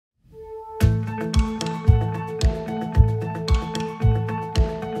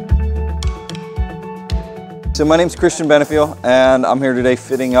So my name's Christian Benefiel, and I'm here today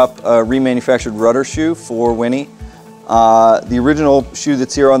fitting up a remanufactured rudder shoe for Winnie. The original shoe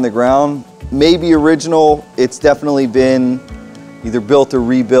that's here on the ground may be original. It's definitely been either built or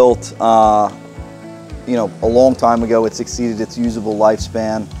rebuilt. A long time ago. It's exceeded its usable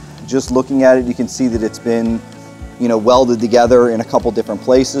lifespan. Just looking at it, you can see that it's been, welded together in a couple different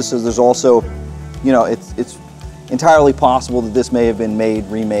places. So there's also, it's entirely possible that this may have been made,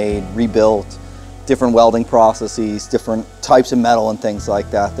 remade, rebuilt, different welding processes, different types of metal and things like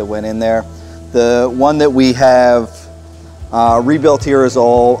that that went in there. The one that we have rebuilt here is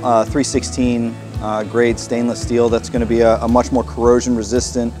all 316 grade stainless steel. That's going to be a much more corrosion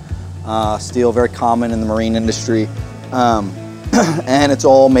resistant steel, very common in the marine industry. And it's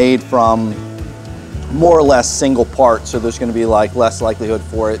all made from more or less single parts, so there's going to be less likelihood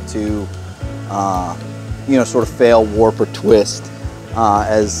for it to sort of fail, warp, or twist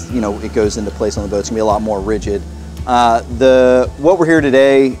as it goes into place on the boat. It's going to be a lot more rigid. What we're here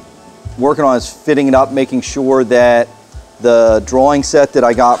today working on is fitting it up, making sure that the drawing set that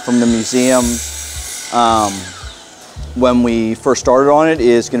I got from the museum when we first started on it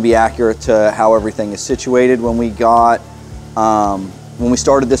is going to be accurate to how everything is situated. When we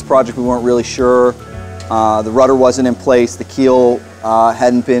started this project, we weren't really sure. The rudder wasn't in place, the keel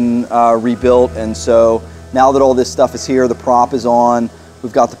hadn't been rebuilt, and so now that all this stuff is here, the prop is on,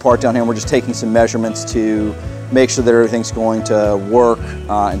 we've got the part down here, and we're just taking some measurements to make sure that everything's going to work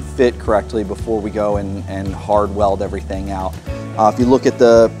and fit correctly before we go and hard weld everything out. If you look at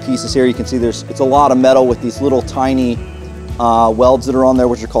the pieces here, you can see it's a lot of metal with these little tiny welds that are on there,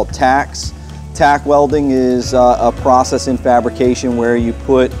 which are called tacks. Tack welding is a process in fabrication where you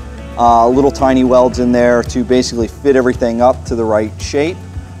put little tiny welds in there to basically fit everything up to the right shape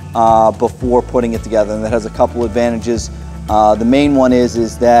before putting it together, and that has a couple advantages. The main one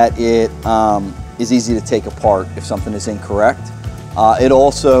is that it is easy to take apart if something is incorrect. It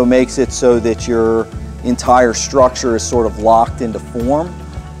also makes it so that your entire structure is sort of locked into form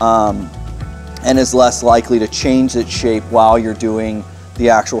and is less likely to change its shape while you're doing the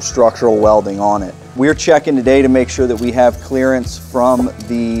actual structural welding on it. We're checking today to make sure that we have clearance from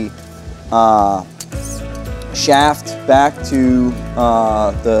the shaft back to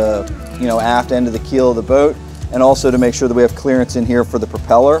the aft end of the keel of the boat, and also to make sure that we have clearance in here for the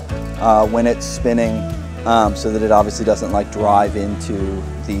propeller when it's spinning, so that it obviously doesn't drive into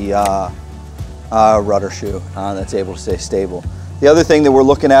the rudder shoe, that's able to stay stable. The other thing that we're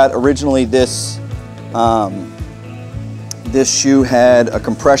looking at, originally this shoe had a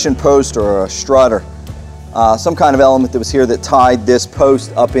compression post or a strutter, some kind of element that was here that tied this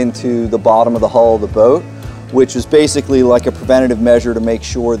post up into the bottom of the hull of the boat, which is basically like a preventative measure to make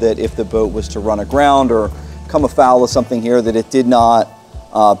sure that if the boat was to run aground or come afoul of something here, that it did not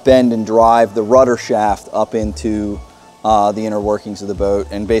bend and drive the rudder shaft up into the inner workings of the boat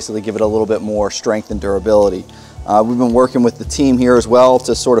and basically give it a little bit more strength and durability. We've been working with the team here as well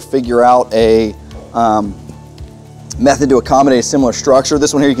to sort of figure out a method to accommodate a similar structure.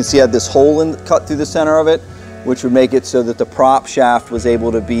 This one here you can see had this hole cut through the center of it, which would make it so that the prop shaft was able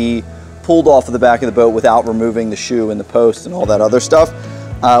to be pulled off of the back of the boat without removing the shoe and the post and all that other stuff.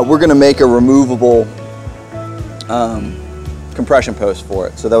 We're going to make a removable compression post for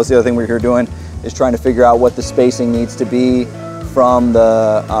it. So that was the other thing we're here doing, is trying to figure out what the spacing needs to be from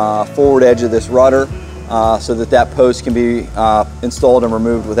the forward edge of this rudder so that that post can be installed and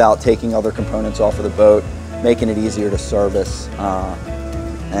removed without taking other components off of the boat, making it easier to service.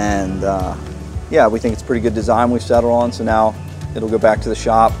 Yeah, we think it's a pretty good design we've settled on, so now it'll go back to the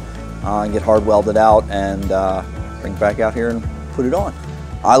shop and get hard welded out and bring it back out here and put it on.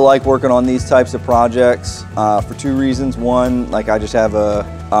 I like working on these types of projects for two reasons. One, I just have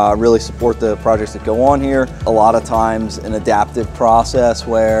really support the projects that go on here. A lot of times an adaptive process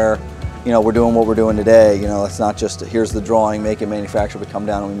where we're doing what we're doing today. It's not just here's the drawing, make it manufacture, we come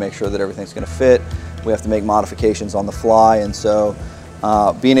down and we make sure that everything's going to fit. We have to make modifications on the fly, and so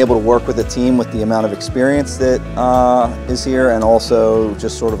being able to work with a team with the amount of experience that is here, and also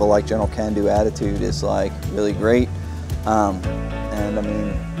just sort of a general can-do attitude is really great. And I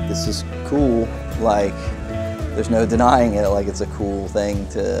mean, this is cool. There's no denying it. It's a cool thing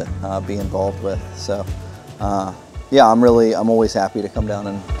to be involved with. So yeah, I'm always happy to come down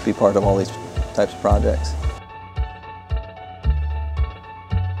and be part of all these types of projects.